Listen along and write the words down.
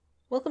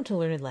Welcome to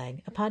Learned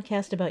Lag, a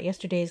podcast about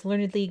yesterday's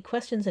Learned League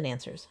questions and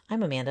answers.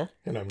 I'm Amanda.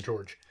 And I'm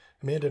George.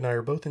 Amanda and I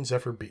are both in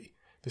Zephyr B.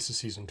 This is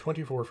season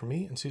 24 for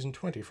me and season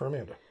 20 for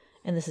Amanda.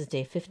 And this is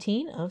day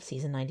 15 of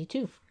season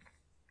 92.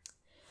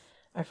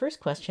 Our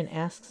first question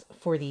asks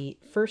for the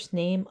first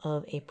name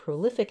of a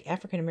prolific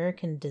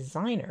African-American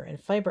designer and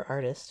fiber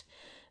artist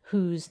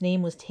whose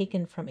name was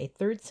taken from a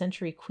 3rd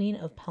century queen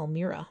of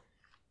Palmyra.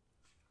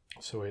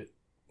 So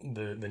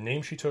the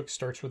name she took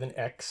starts with an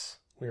X,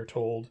 we are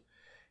told,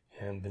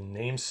 and the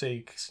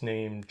namesake's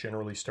name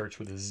generally starts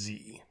with a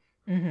Z.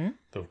 Mm-hmm.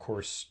 Though, of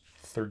course,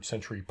 3rd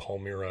century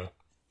Palmyra,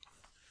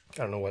 I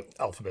don't know what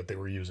alphabet they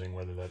were using,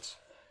 whether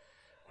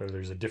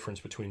there's a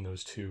difference between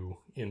those two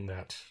in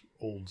that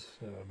old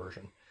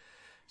version.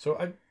 So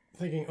I'm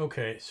thinking,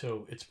 okay,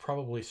 so it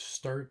probably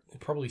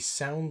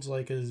sounds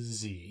like a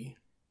Z,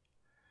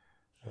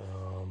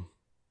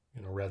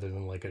 rather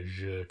than like a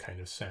J kind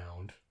of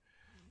sound.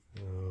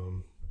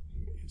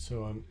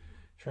 So I'm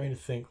trying to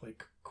think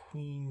like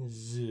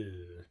Queen's.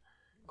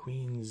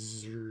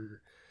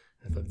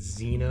 I thought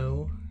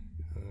Zeno,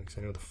 because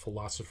I know the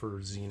philosopher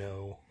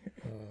Zeno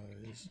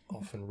is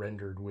often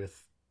rendered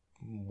with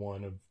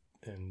one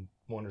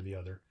or the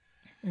other.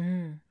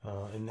 Mm.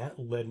 And that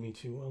led me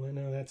to, well, I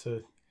know that's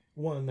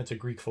a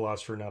Greek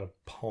philosopher, not a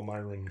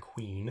Palmyran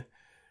queen.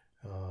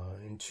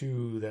 And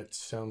 2, that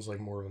sounds like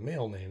more of a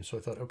male name. So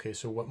I thought, okay,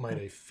 so what might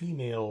a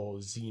female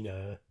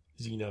Zena,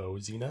 no,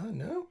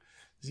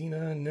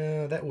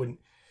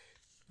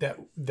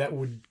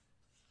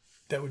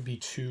 that would be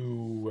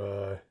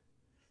too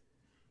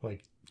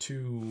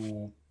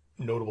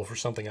notable for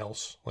something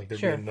else. Like there'd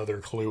Sure. be another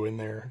clue in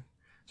there.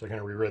 So I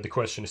kind of reread the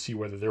question to see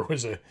whether there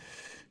was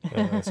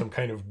some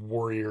kind of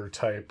warrior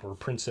type or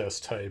princess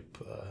type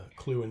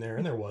clue in there,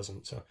 and there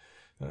wasn't. So,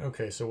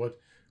 okay, so what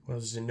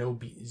was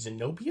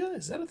Zenobia?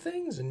 Is that a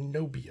thing?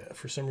 Zenobia.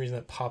 For some reason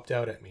that popped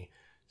out at me.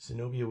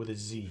 Zenobia with a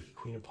Z,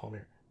 Queen of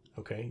Palmyra.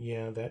 Okay,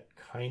 yeah, that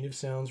kind of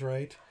sounds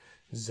right.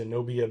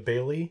 Zenobia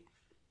Bailey.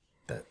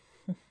 That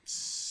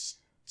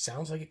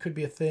sounds like it could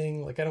be a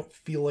thing. Like, I don't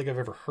feel like I've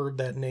ever heard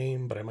that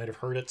name, but I might have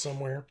heard it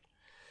somewhere.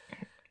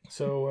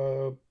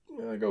 So,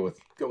 go with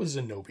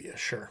Zenobia,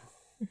 sure.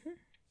 Mm-hmm.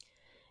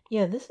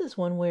 Yeah, this is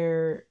one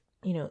where,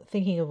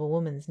 thinking of a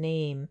woman's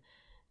name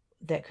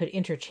that could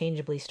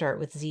interchangeably start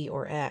with Z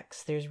or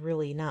X, there's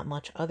really not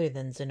much other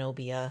than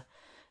Zenobia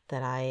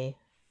that I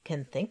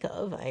can think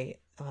of. At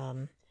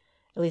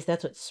least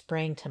that's what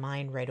sprang to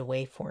mind right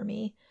away for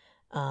me.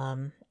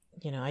 I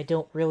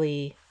don't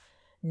really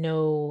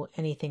know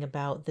anything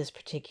about this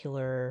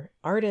particular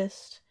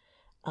artist.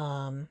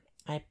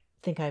 I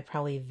think I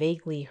probably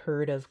vaguely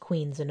heard of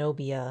Queen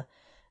Zenobia,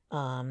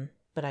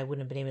 but I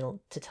wouldn't have been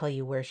able to tell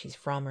you where she's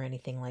from or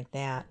anything like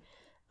that.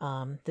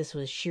 This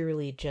was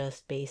surely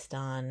just based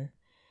on,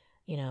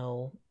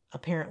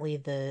 apparently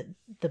the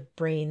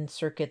brain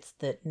circuits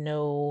that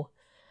know,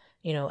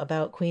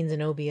 about Queen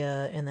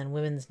Zenobia, and then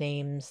women's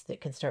names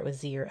that can start with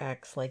Z or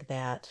X like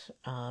that.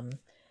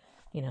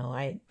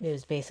 It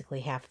was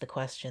basically half the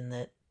question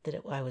that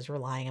I was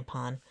relying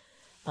upon.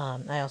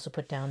 I also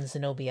put down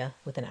Zenobia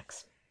with an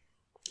X.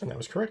 And that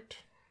was correct.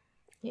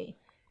 Yay.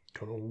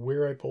 Don't know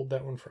where I pulled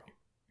that one from.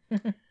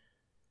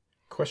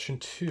 Question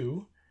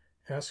 2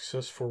 asks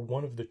us for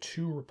one of the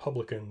 2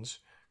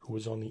 Republicans who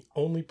was on the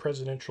only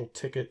presidential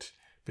ticket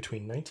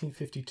between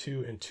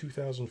 1952 and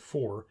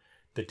 2004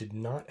 that did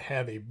not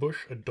have a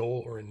Bush, a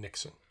Dole, or a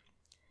Nixon.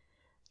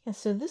 Yeah,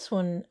 so this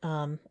one,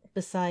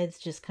 besides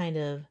just kind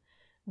of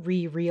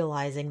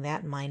realizing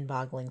that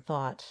mind-boggling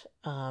thought,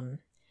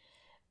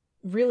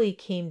 really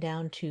came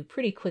down to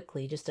pretty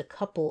quickly just a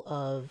couple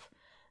of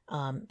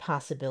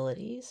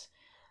possibilities.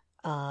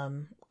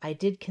 I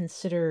did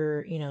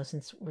consider,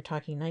 since we're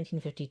talking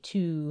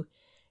 1952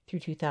 through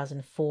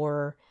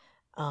 2004,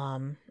 I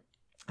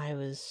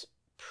was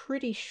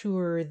pretty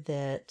sure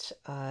that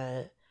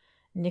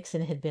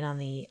Nixon had been on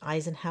the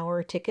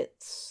Eisenhower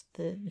tickets,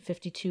 the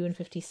 52 and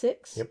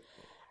 56. Yep.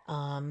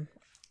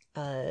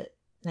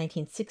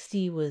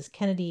 1960 was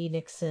Kennedy,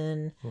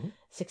 Nixon. Mm-hmm.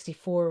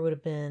 64 would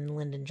have been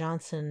Lyndon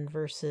Johnson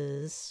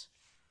versus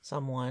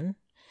someone.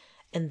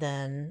 And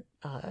then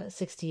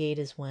 68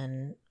 is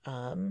when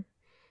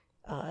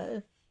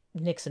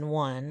Nixon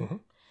won, mm-hmm.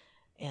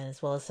 and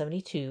as well as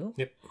 72.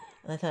 Yep.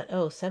 And I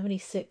thought,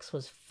 76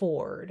 was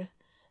Ford.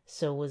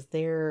 So was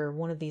there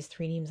one of these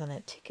 3 names on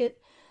that ticket?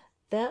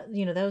 That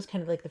was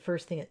kind of like the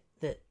first thing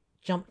that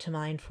jumped to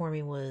mind for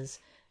me was,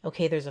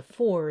 okay, there's a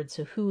Ford,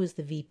 so who is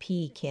the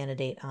VP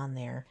candidate on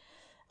there?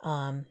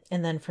 And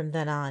then from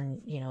then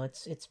on,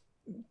 it's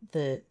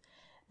the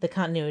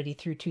continuity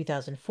through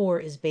 2004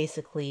 is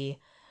basically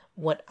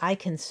what I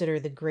consider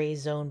the gray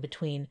zone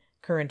between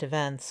current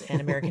events and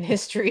American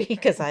history,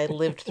 because I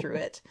lived through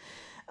it.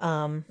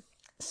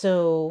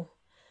 So,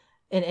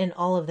 and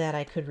all of that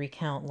I could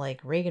recount,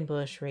 like Reagan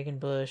Bush,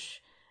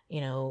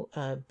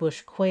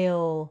 Bush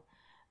Quayle,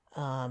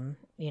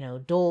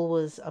 Dole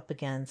was up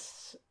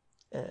against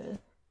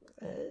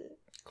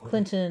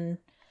Clinton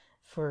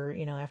for,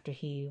 after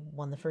he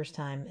won the first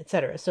time,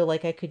 etc. So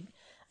like I could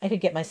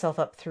get myself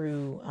up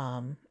through,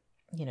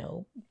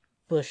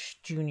 Bush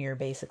Jr.,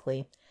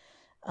 basically.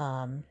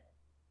 And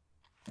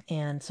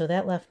so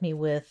that left me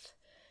with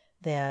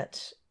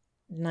that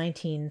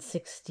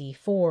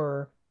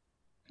 1964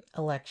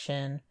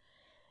 election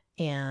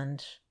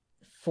and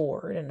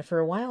Ford. And for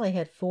a while I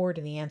had Ford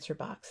in the answer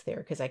box there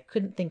because I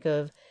couldn't think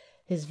of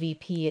his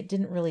VP. It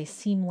didn't really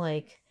seem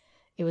like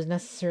it was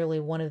necessarily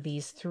one of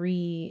these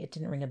three. It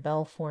didn't ring a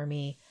bell for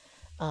me.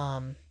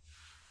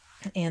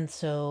 And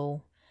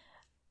so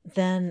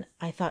then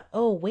I thought,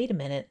 oh, wait a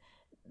minute.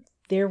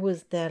 There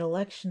was that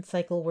election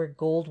cycle where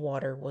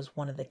Goldwater was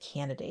one of the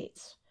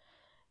candidates.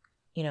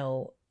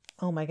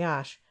 Oh my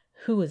gosh,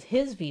 who was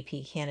his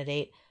VP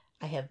candidate?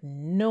 I have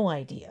no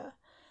idea.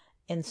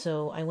 And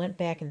so I went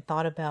back and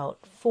thought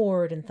about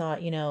Ford and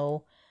thought,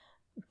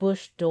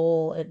 Bush,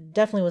 Dole, it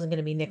definitely wasn't going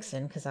to be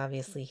Nixon because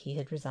obviously he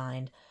had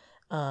resigned.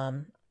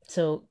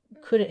 So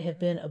could it have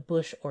been a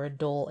Bush or a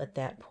Dole at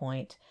that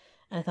point?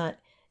 And I thought,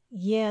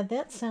 yeah,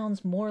 that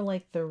sounds more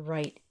like the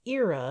right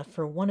era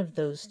for one of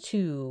those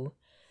two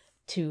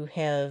to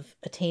have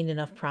attained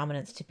enough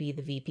prominence to be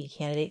the VP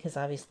candidate, because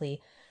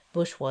obviously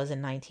Bush was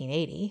in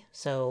 1980.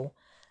 So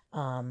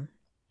I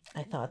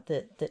thought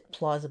that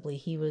plausibly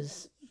he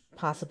was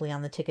possibly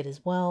on the ticket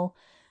as well.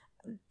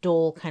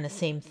 Dole, kind of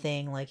same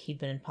thing, like he'd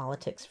been in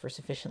politics for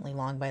sufficiently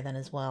long by then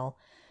as well.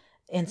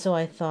 And so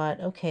I thought,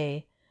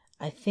 okay,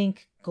 I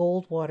think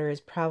Goldwater is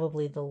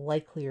probably the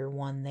likelier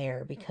one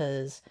there,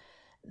 because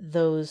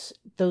those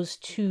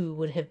two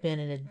would have been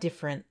in a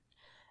different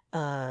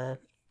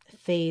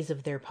phase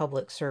of their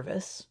public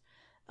service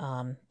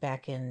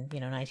back in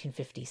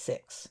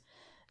 1956.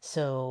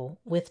 So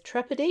with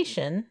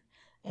trepidation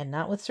and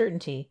not with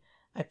certainty,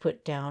 I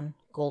put down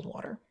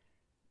Goldwater.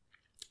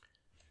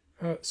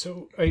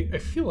 So I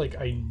feel like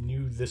I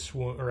knew this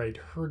one, or I'd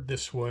heard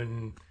this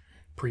one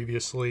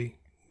previously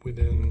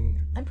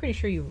within... I'm pretty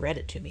sure you read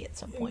it to me at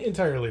some point.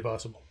 Entirely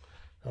possible.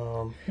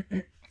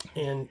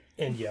 And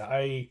yeah,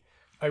 I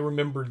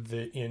remembered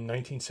that in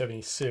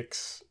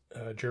 1976,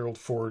 Gerald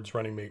Ford's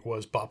running mate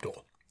was Bob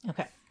Dole.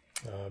 Okay.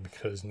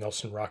 Because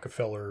Nelson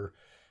Rockefeller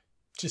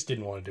just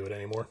didn't want to do it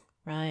anymore.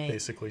 Right.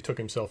 Basically took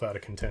himself out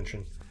of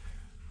contention.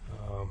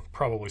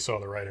 Probably saw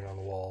the writing on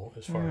the wall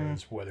as far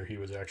as whether he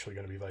was actually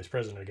going to be vice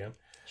president again.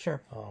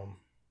 Sure.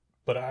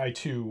 But I,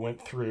 too,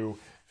 went through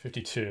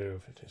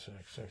 52,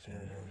 56, 60,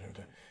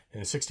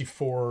 and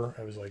 64,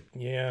 I was like,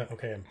 yeah,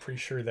 okay, I'm pretty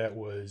sure that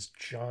was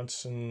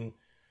Johnson,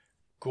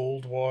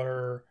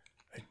 Goldwater.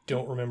 I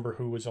don't remember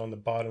who was on the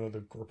bottom of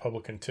the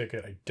Republican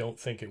ticket. I don't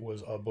think it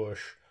was a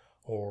Bush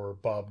or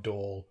Bob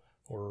Dole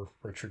or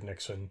Richard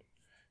Nixon,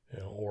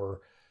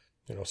 or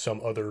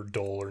some other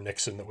Dole or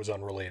Nixon that was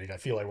unrelated. I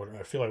feel I would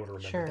have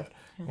remembered sure. that.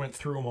 Yeah. Went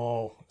through them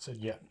all. Said,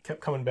 yeah,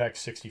 kept coming back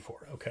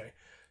 64. Okay.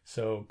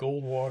 So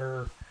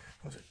Goldwater,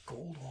 was it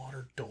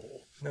Goldwater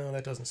Dole? No,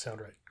 that doesn't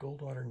sound right.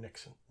 Goldwater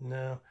Nixon.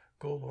 No.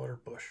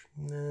 Goldwater Bush.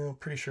 No,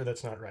 pretty sure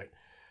that's not right.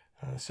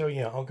 So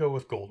yeah, I'll go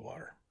with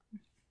Goldwater.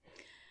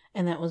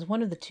 And that was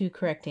one of the two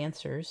correct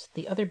answers.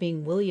 The other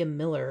being William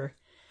Miller,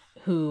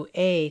 who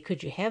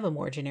could you have a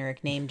more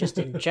generic name just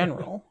in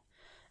general?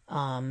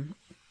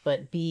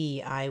 But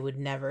B, I would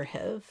never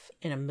have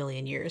in a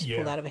million years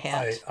pulled out of a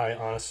hat. I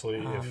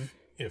honestly,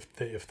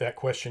 if that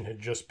question had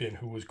just been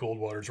who was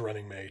Goldwater's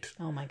running mate,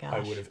 oh my gosh, I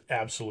would have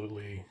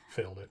absolutely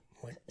failed it.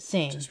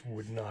 Same. Just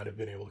would not have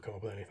been able to come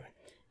up with anything.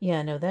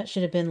 Yeah, no, that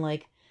should have been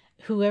like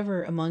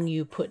whoever among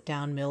you put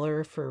down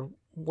Miller for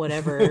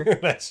whatever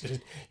that's just,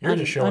 you're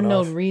just showing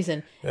unknown off.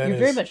 Reason. You're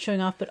very much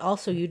showing off, but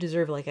also you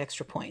deserve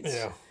extra points.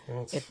 Yeah,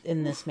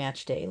 in this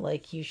match day,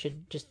 you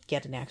should just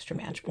get an extra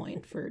match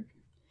point for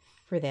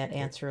that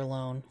answer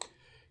alone.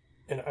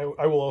 And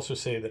I will also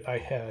say that I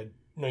had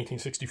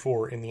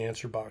 1964 in the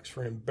answer box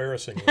for an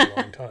embarrassingly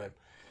long time,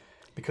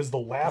 because the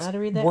last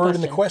word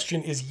in the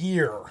question is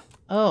year.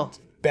 Oh, it's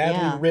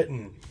badly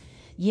written.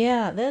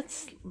 Yeah,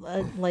 that's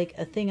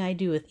a thing I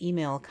do with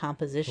email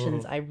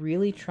compositions. I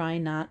really try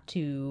not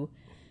to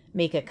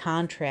make a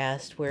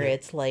contrast where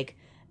it's like,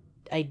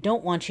 I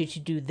don't want you to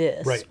do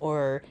this, right.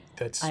 or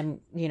I'm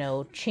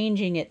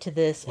changing it to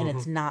this and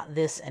it's not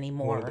this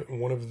anymore.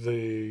 One of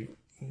the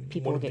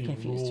people get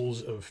confused.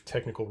 Rules of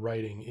technical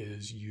writing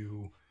is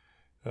you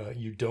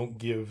don't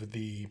give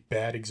the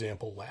bad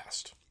example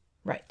last.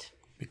 Right.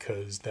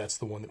 Because that's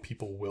the one that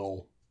people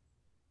will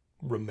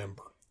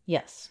remember.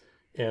 Yes.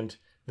 And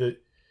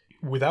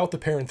without the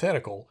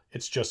parenthetical,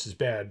 it's just as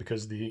bad,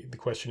 because the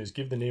question is,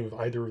 give the name of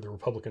either of the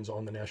Republicans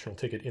on the national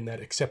ticket in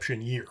that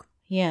exception year.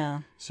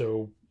 Yeah.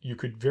 So you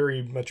could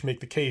very much make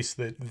the case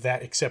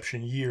that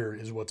exception year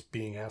is what's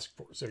being asked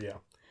for. So yeah.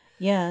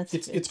 Yeah,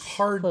 it's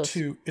hard close.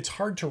 It's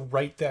hard to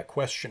write that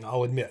question,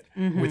 I'll admit,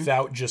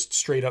 without just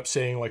straight up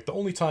saying the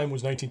only time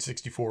was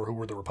 1964, who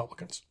were the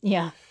Republicans.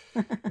 Yeah.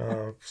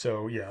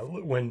 So yeah,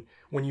 when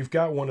you've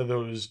got one of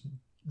those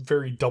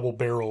very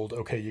double-barreled,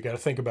 okay, you got to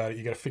think about it,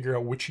 you got to figure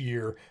out which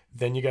year,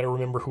 then you got to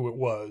remember who it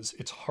was.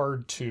 It's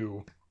hard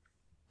to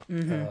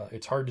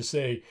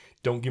say,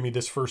 don't give me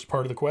this first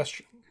part of the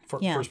question,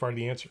 first part of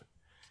the answer.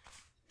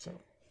 So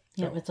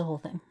it's a whole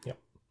thing. Yep.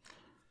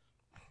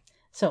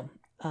 So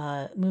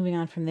moving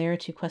on from there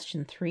to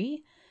question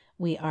 3,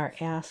 we are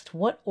asked,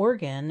 what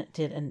organ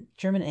did a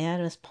German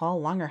anatomist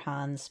Paul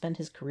Langerhans spend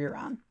his career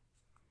on?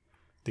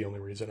 The only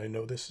reason I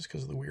know this is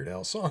because of the Weird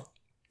Al song.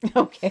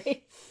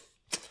 Okay.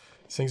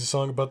 Sings a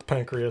song about the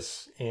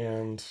pancreas,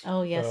 and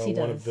Oh, yes, he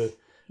does.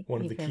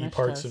 One of He the very key much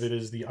parts does. of it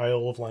is the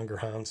Isle of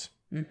Langerhans,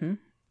 Mm-hmm.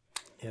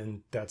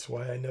 and that's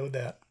why I know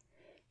that.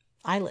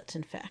 Islet,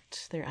 in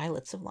fact. They're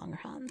islets of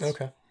Langerhans.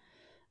 Okay.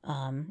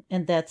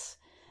 And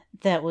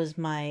that was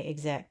my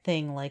exact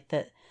thing. Like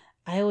that,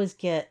 I always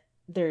get,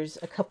 there's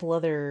a couple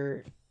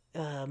other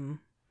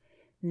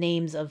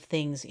names of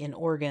things in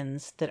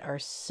organs that are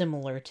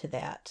similar to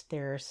that.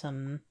 There are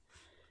some,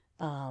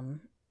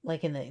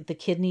 like in the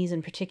kidneys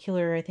in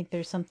particular, I think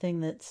there's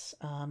something that's,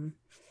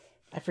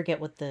 I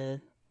forget what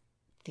the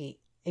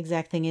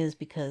exact thing is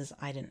because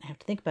I didn't have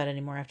to think about it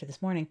anymore after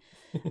this morning.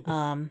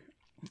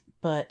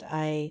 But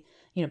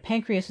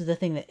pancreas was the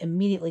thing that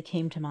immediately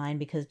came to mind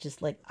because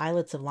just like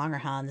islets of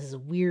Langerhans is a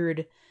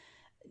weird,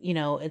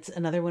 it's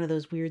another one of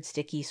those weird,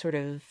 sticky sort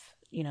of,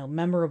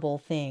 memorable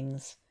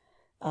things.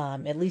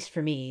 At least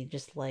for me,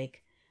 just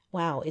like,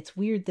 wow, it's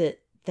weird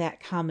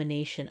that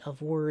combination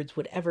of words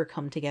would ever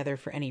come together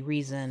for any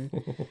reason.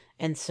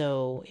 And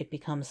so it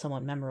becomes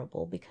somewhat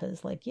memorable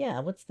because like, yeah,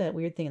 what's that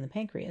weird thing in the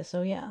pancreas?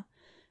 Oh yeah,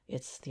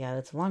 it's the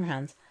islets of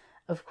Langerhans.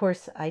 Of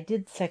course, I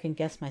did second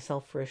guess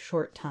myself for a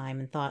short time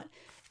and thought,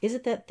 is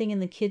it that thing in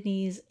the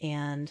kidneys?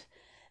 And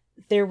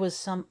there was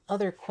some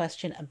other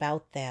question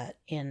about that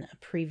in a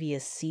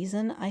previous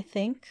season, I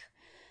think,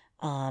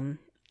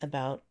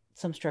 about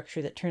some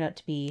structure that turned out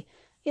to be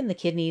in the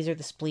kidneys or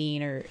the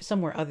spleen or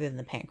somewhere other than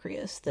the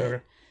pancreas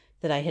that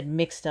I had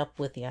mixed up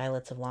with the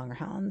islets of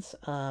Langerhans.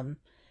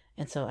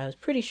 And so I was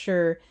pretty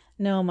sure,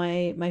 no,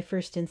 my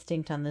first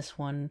instinct on this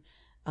one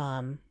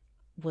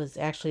was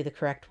actually the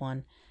correct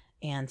one.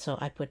 And so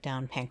I put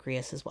down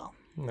pancreas as well.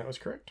 And that was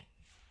correct.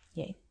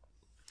 Yay.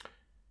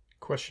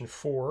 Question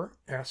 4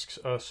 asks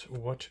us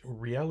what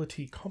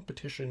reality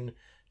competition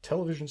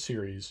television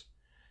series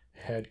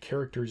had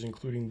characters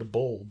including the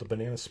Bull, the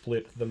Banana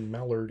Split, the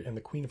Mallard, and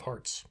the Queen of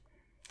Hearts.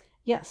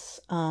 Yes.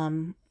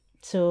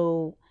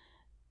 So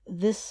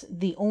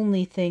the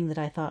only thing that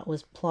I thought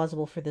was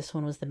plausible for this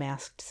one was the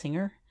Masked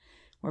Singer,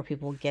 where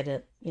people get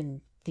it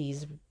in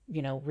these,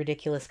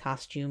 ridiculous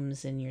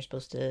costumes and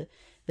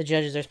the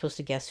judges are supposed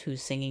to guess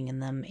who's singing in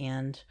them.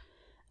 And,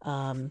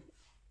 I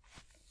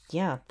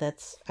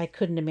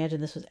couldn't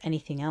imagine this was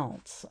anything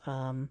else.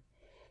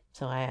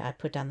 So I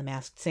put down the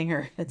Masked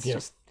Singer. It's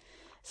just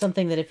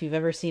something that if you've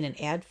ever seen an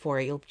ad for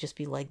it, you'll just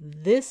be like,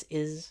 this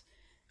is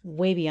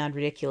way beyond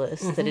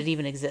ridiculous that it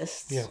even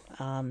exists. Yeah.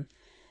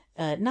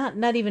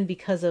 Not even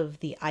because of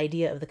the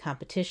idea of the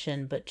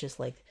competition, but just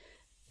like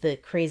the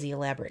crazy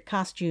elaborate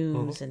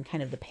costumes and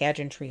kind of the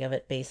pageantry of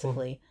it,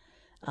 basically.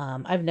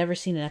 I've never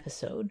seen an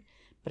episode,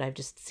 but I've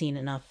just seen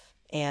enough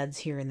ads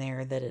here and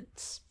there that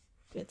it's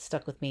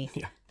stuck with me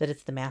that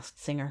it's the Masked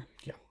Singer.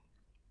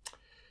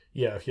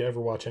 Yeah, if you ever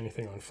watch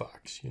anything on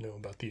Fox, you know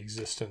about the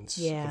existence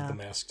of the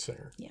Masked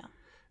Singer. Yeah.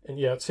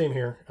 And same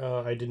here.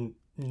 I didn't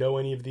know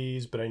any of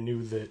these, but I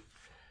knew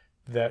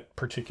that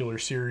particular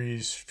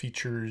series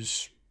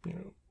features,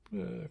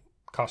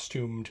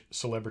 costumed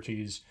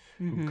celebrities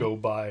who go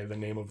by the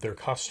name of their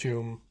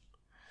costume,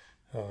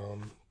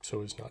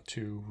 so as not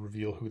to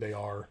reveal who they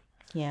are.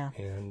 Yeah.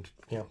 And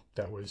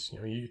that was,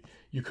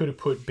 you could have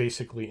put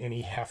basically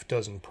any half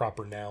dozen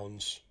proper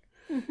nouns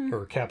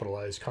or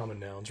capitalized common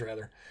nouns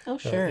rather. Oh,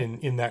 sure.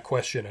 In that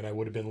question, and I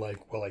would have been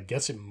like, well, I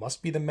guess it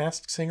must be the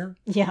Masked Singer.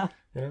 Yeah.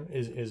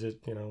 Is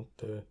it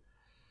the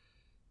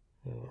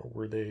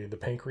were they the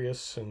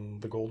Pancreas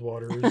and the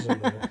Goldwaters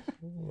and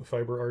the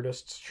Fiber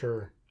Artists?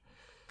 Sure.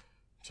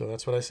 So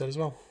that's what I said as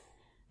well.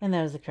 And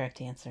that was the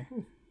correct answer.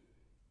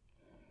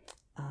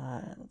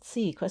 Let's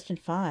see. Question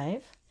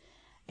 5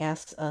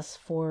 asks us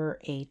for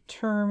a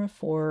term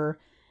for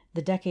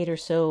the decade or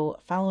so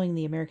following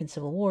the American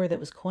Civil War that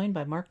was coined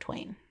by Mark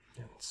Twain.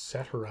 And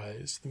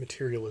satirize the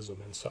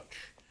materialism and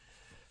such.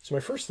 So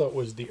my first thought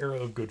was the era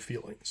of good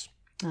feelings.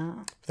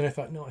 Ah. But then I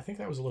thought, no, I think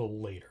that was a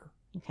little later.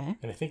 Okay.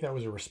 And I think that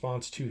was a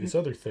response to this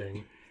other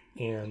thing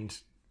and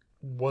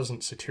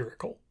wasn't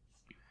satirical.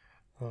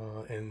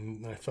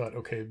 And I thought,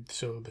 okay,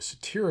 so the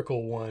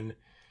satirical one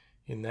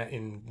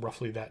in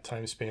roughly that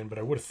time span, but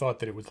I would have thought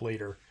that it was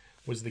later,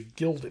 was the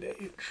Gilded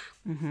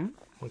Age,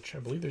 which I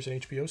believe there's an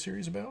HBO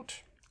series about.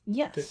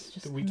 Yes.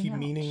 That we keep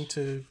meaning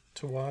to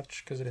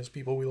watch because it has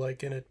people we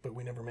like in it, but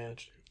we never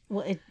managed to.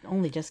 Well, it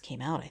only just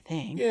came out, I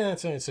think. Yeah,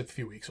 it's a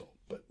few weeks old,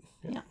 but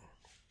yeah.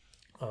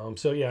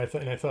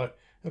 I thought,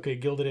 okay,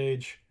 Gilded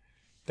Age,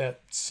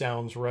 that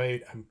sounds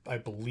right. I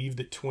believe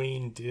that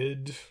Twain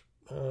did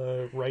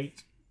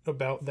write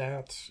about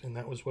that, and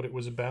that was what it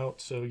was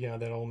about. So yeah,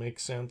 that all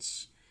makes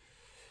sense.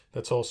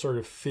 That's all sort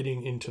of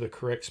fitting into the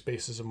correct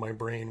spaces of my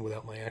brain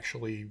without my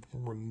actually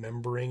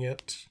remembering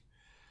it.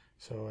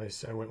 So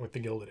I went with the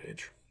Gilded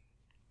Age.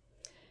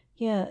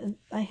 Yeah,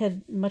 I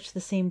had much the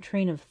same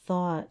train of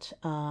thought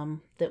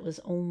that was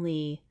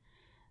only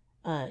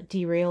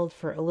derailed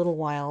for a little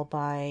while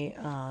by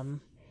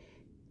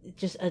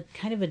just a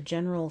kind of a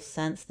general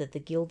sense that the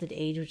Gilded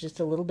Age was just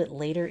a little bit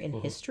later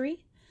in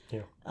history.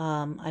 Yeah.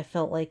 I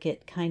felt like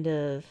it kind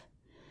of,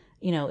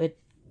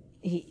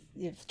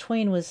 if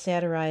Twain was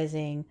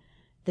satirizing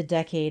the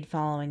decade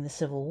following the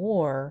Civil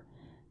War,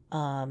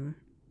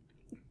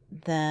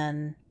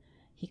 then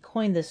he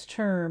coined this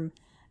term,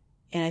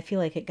 and I feel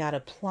like it got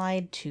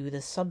applied to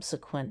the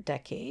subsequent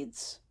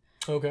decades.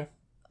 Okay.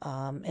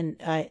 And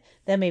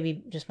that may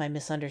be just my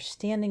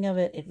misunderstanding of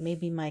it. It may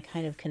be my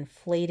kind of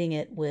conflating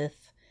it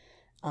with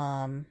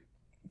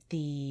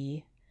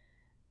the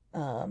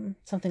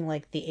something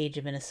like the Age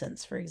of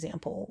Innocence, for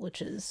example,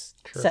 which is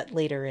set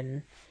later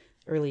in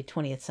early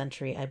 20th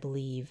century, I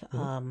believe.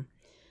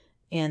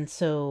 And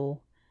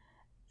so,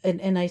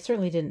 and I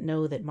certainly didn't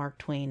know that Mark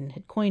Twain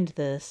had coined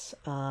this,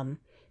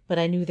 but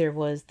I knew there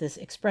was this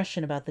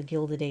expression about the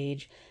Gilded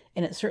Age,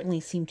 and it certainly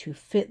seemed to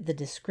fit the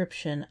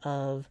description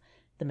of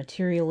the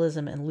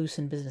materialism and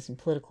loosened business and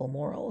political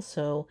morals.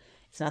 So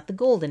it's not the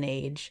Golden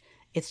Age,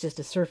 it's just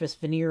a surface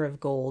veneer of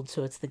gold,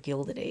 so it's the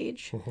Gilded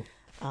Age.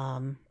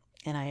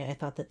 And I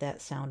thought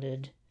that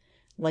sounded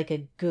like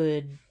a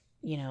good,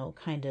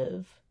 kind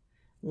of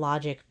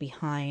logic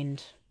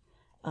behind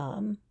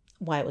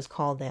why it was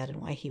called that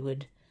and why he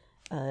would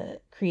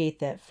create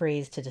that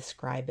phrase to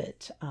describe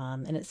it.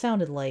 And it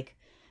sounded like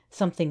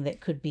something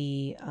that could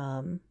be,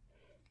 I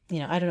don't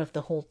know if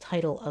the whole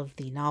title of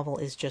the novel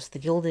is just The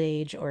Gilded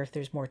Age or if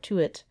there's more to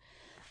it.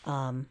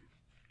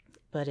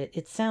 But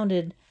it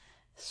sounded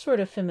sort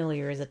of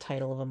familiar as a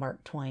title of a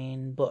Mark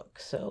Twain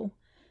book. So,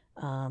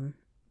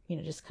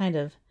 just kind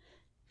of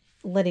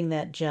letting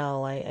that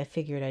gel, I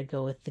figured I'd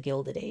go with The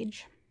Gilded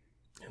Age.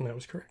 And that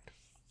was correct.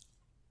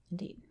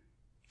 Indeed.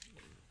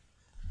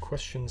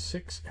 Question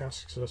 6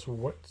 asks us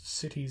what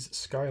city's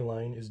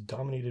skyline is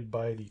dominated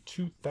by the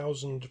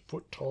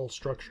 2,000-foot-tall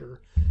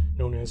structure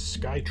known as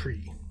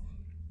Skytree.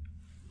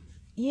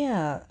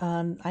 Yeah,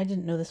 I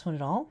didn't know this one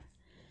at all.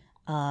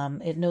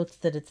 It notes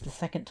that it's the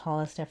second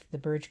tallest after the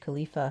Burj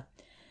Khalifa.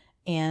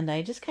 And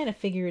I just kind of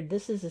figured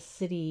this is a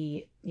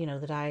city,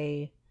 that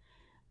I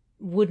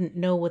wouldn't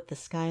know what the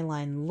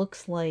skyline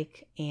looks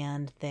like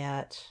and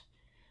that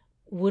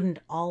wouldn't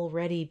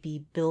already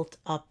be built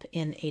up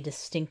in a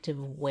distinctive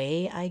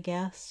way, I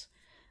guess.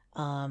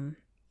 And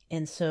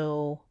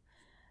so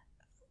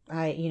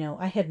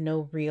I had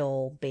no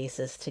real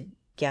basis to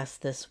guess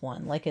this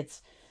one. Like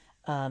it's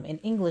an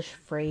English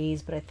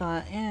phrase, but I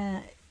thought,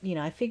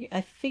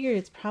 I figured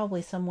it's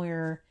probably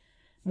somewhere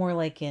more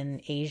like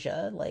in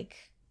Asia.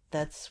 Like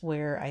that's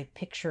where I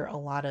picture a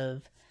lot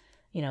of,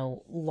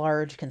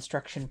 large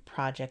construction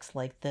projects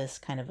like this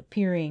kind of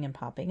appearing and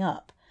popping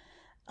up.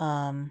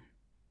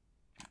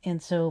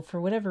 And so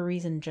for whatever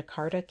reason,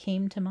 Jakarta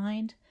came to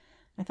mind.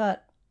 I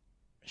thought,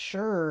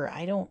 sure,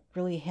 I don't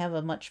really have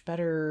a much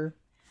better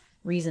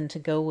reason to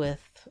go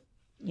with,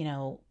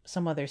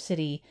 some other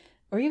city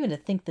or even to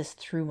think this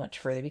through much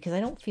further because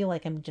I don't feel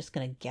like I'm just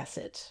going to guess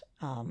it.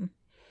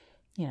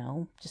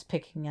 Just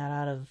picking it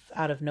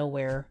out of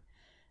nowhere,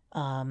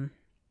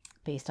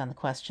 based on the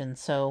question.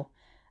 So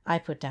I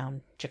put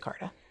down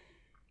Jakarta.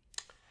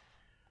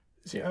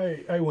 See,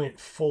 I went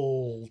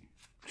full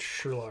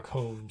Sherlock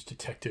Holmes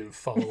detective,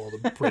 follow all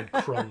the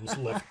breadcrumbs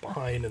left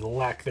behind and the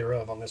lack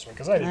thereof on this one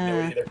because I didn't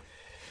know either.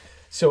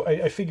 So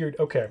I figured,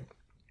 okay,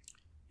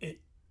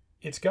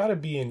 it's got to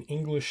be an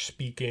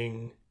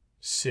English-speaking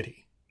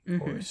city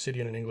or a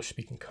city in an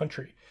English-speaking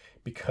country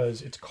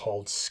because it's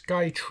called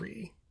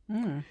Skytree.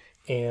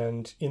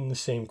 And in the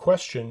same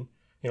question,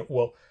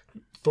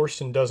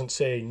 Thorsten doesn't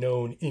say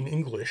known in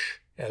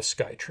English as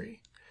Skytree.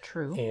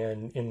 True.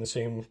 And in the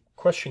same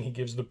question, he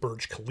gives the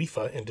Burj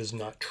Khalifa and does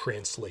not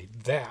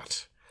translate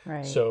that.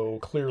 Right. So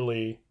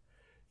clearly,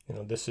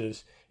 this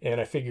is,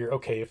 and I figure,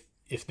 okay,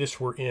 if this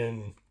were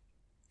in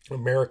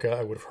America,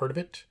 I would have heard of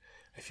it.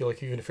 I feel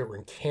like even if it were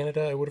in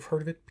Canada, I would have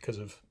heard of it because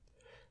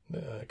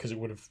it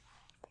would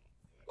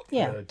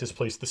have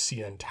displaced the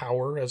CN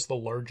Tower as the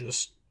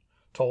largest,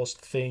 tallest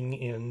thing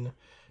in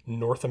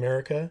North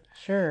America.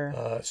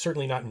 Sure.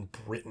 Certainly not in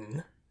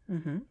Britain.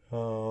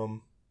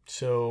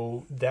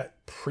 So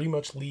that pretty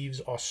much leaves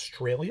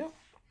Australia.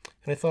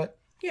 And I thought,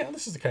 yeah,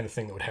 this is the kind of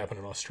thing that would happen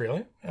in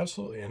Australia.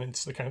 Absolutely. And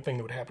it's the kind of thing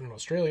that would happen in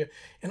Australia.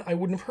 And I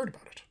wouldn't have heard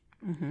about it.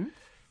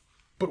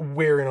 But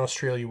where in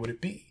Australia would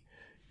it be?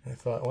 And I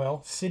thought,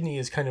 well, Sydney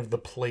is kind of the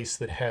place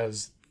that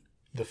has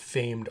the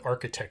famed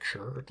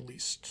architecture, or at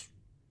least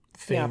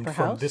famed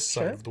from this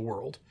side of the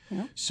world.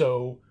 Yeah.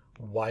 So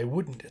why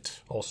wouldn't it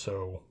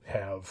also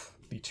have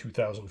the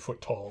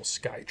 2,000-foot tall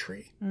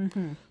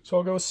Skytree? So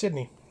I'll go with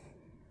Sydney.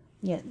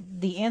 Yeah,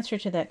 the answer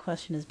to that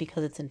question is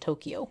because it's in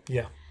Tokyo.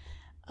 Yeah.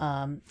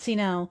 See,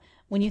 now,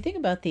 when you think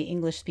about the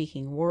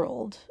English-speaking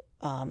world,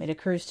 it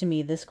occurs to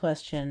me this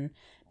question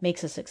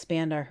makes us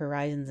expand our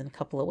horizons in a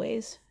couple of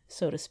ways,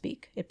 so to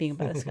speak, it being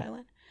about a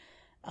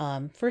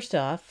skyline. First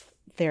off,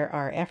 there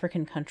are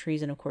African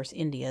countries and, of course,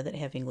 India that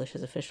have English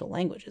as official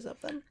languages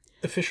of them.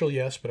 Official,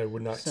 yes, but I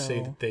would not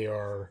say that they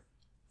are...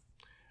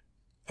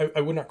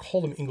 I would not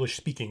call them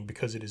English-speaking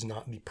because it is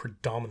not the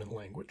predominant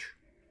language.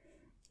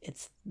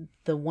 It's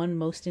the one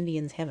most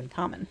Indians have in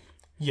common.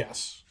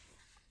 Yes.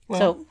 Well,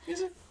 So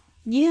is it?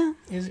 yeah,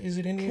 Is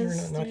it Indian or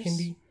 'cause not there's-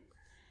 Hindi?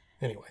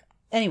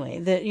 Anyway,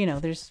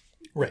 there's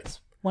right. it's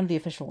one of the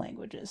official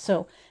languages.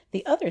 So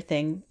the other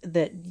thing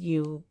that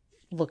you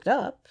looked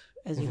up,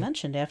 as you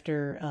mentioned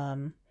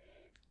after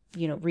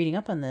reading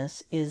up on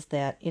this, is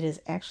that it is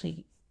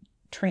actually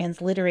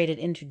transliterated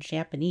into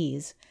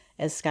Japanese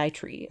as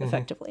Skytree,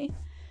 effectively.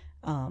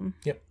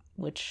 Yep.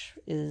 Which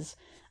is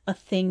a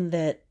thing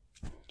that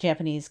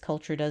Japanese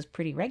culture does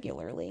pretty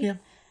regularly. Yeah.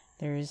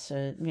 There's,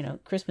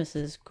 Christmas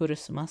is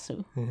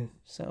Kurisumasu.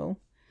 So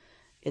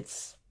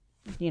it's,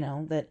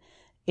 that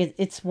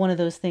it's one of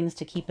those things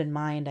to keep in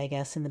mind, I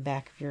guess, in the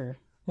back of your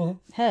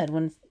head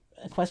when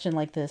a question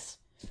like this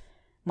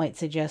might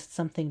suggest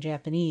something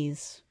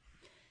Japanese,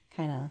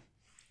 kind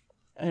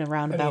of in a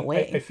roundabout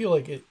way. I feel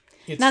like it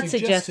Not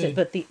suggested,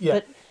 but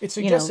it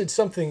suggested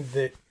something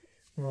that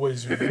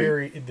was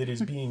that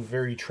is being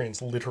very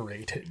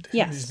transliterated.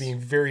 Yes. It is being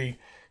very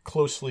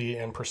closely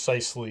and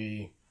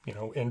precisely,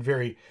 and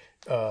very,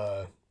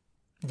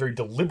 very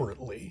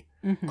deliberately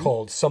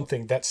called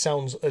something that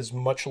sounds as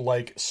much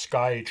like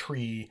Sky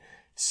Tree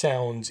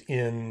sounds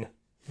in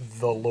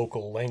the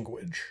local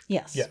language.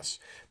 Yes. Yes.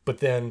 But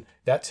then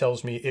that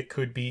tells me it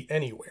could be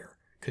anywhere,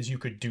 because you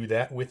could do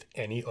that with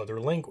any other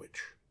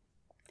language.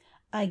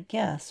 I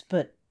guess,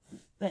 but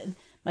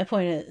my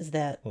point is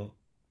that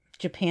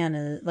Japan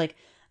is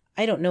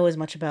I don't know as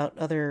much about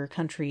other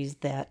countries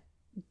that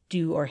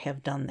do or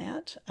have done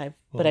that.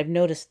 But I've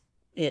noticed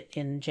it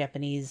in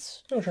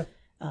Japanese, Oh, sure.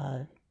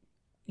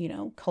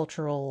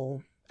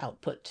 cultural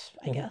output,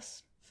 I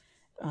guess,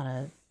 on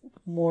a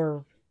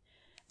more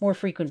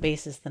frequent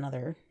basis than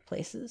other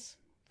places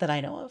that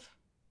I know of.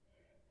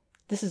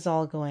 This is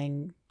all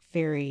going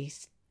very.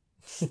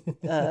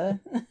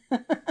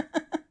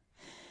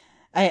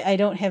 I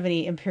don't have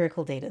any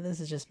empirical data. This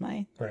is just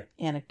my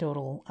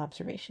anecdotal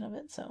observation of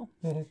it. So,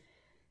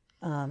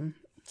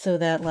 so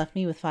that left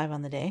me with 5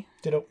 on the day.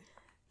 Ditto.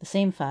 The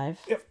same 5.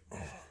 Yep.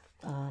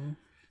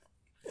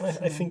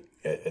 I think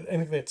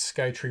that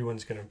Skytree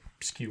one's going to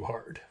skew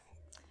hard.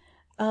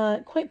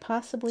 Quite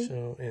possibly.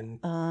 So,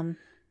 and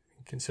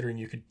considering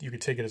you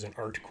could take it as an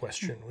art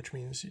question, which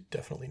means you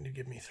definitely need to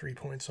give me 3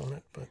 points on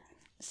it. But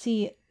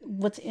see,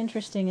 what's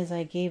interesting is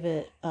I gave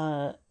it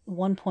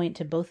 1 point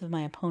to both of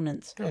my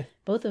opponents,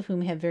 both of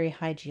whom have very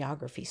high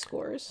geography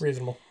scores.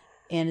 Reasonable.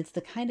 And it's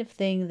the kind of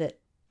thing that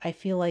I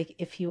feel like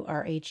if you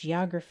are a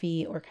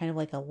geography or kind of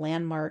like a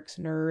landmarks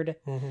nerd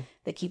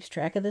that keeps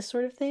track of this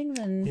sort of thing,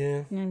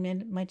 then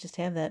I might just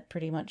have that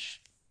pretty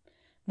much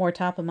more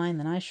top of mind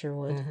than I sure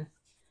would.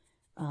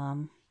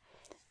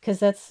 Because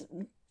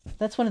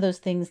that's one of those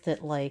things that,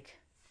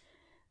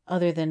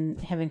 other than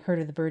having heard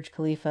of the Burj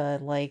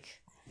Khalifa,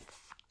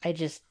 I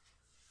just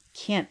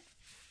can't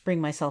bring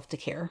myself to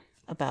care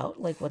about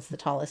what's the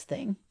tallest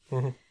thing.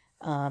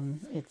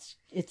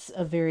 It's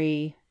a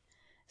very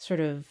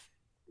sort of,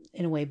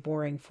 in a way,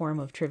 boring form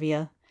of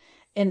trivia.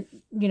 And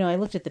I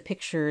looked at the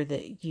picture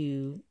that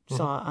you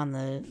saw on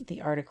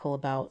the article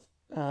about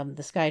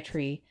the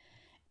Skytree,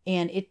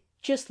 and it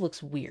just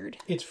looks weird.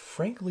 It's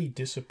frankly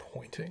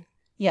disappointing.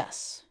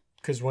 Yes.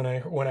 Because when I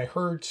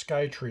heard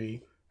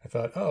Skytree, I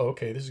thought, oh,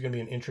 okay, this is going to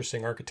be an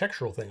interesting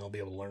architectural thing I'll be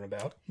able to learn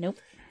about. Nope.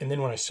 And then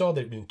when I saw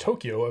that in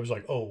Tokyo, I was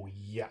like, oh,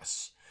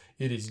 yes,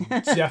 it is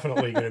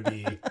definitely going to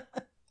be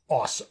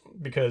awesome.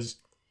 Because,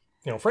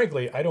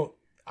 frankly,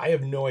 I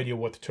have no idea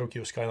what the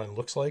Tokyo skyline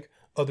looks like,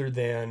 other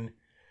than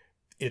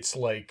it's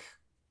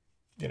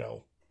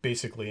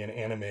basically an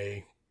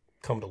anime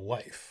come to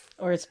life.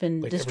 Or it's been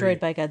destroyed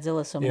by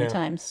Godzilla so many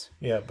times.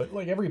 Yeah, but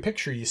every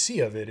picture you see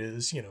of it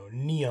is,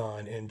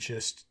 neon and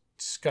just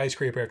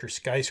skyscraper after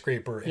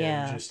skyscraper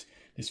and just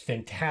this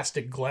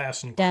fantastic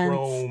glass and dense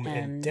chrome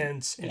and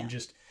dense and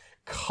just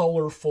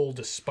colorful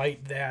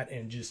despite that,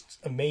 and just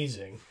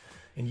amazing,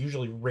 and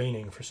usually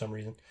raining for some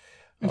reason.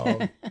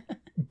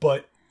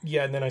 But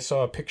yeah, and then I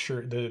saw a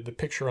picture, the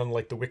picture on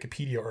the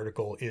Wikipedia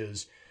article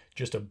is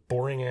just a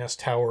boring ass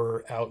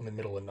tower out in the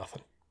middle of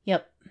nothing.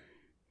 Yep.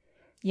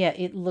 Yeah,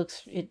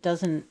 it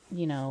doesn't,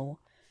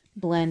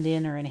 blend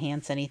in or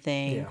enhance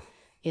anything. Yeah.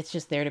 It's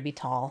just there to be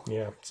tall.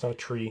 Yeah, it's not a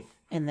tree.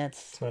 And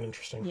it's not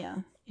interesting. Yeah,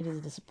 it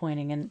is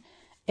disappointing.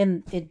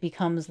 And it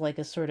becomes like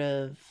a sort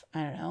of,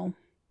 I don't know,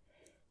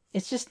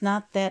 it's just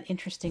not that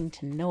interesting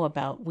to know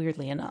about,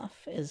 weirdly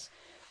enough,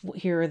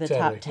 here are the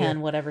top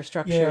 10 whatever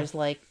structures,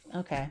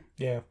 okay.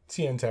 Yeah,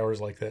 CN Tower's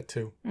like that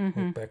too.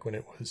 Back when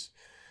it was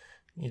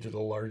either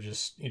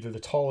the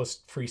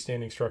tallest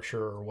freestanding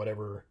structure or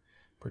whatever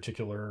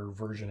particular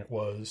version it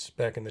was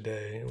back in the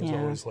day. It was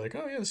always like,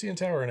 oh yeah, the CN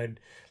Tower, and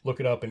I'd look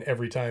it up, and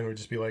every time it would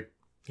just be like,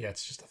 yeah,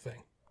 it's just a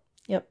thing.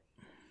 Yep.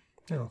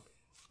 Oh.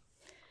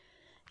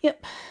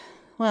 Yep.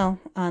 Well,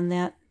 on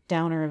that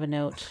downer of a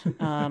note,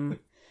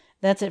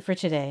 that's it for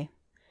today.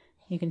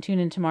 You can tune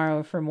in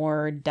tomorrow for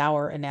more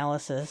dour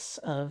analysis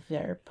of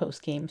their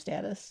post-game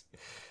status.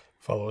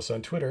 Follow us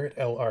on Twitter at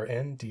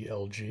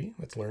LRNDLG.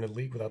 That's Learned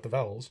League without the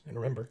vowels. And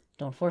remember,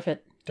 don't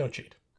forfeit. Don't cheat.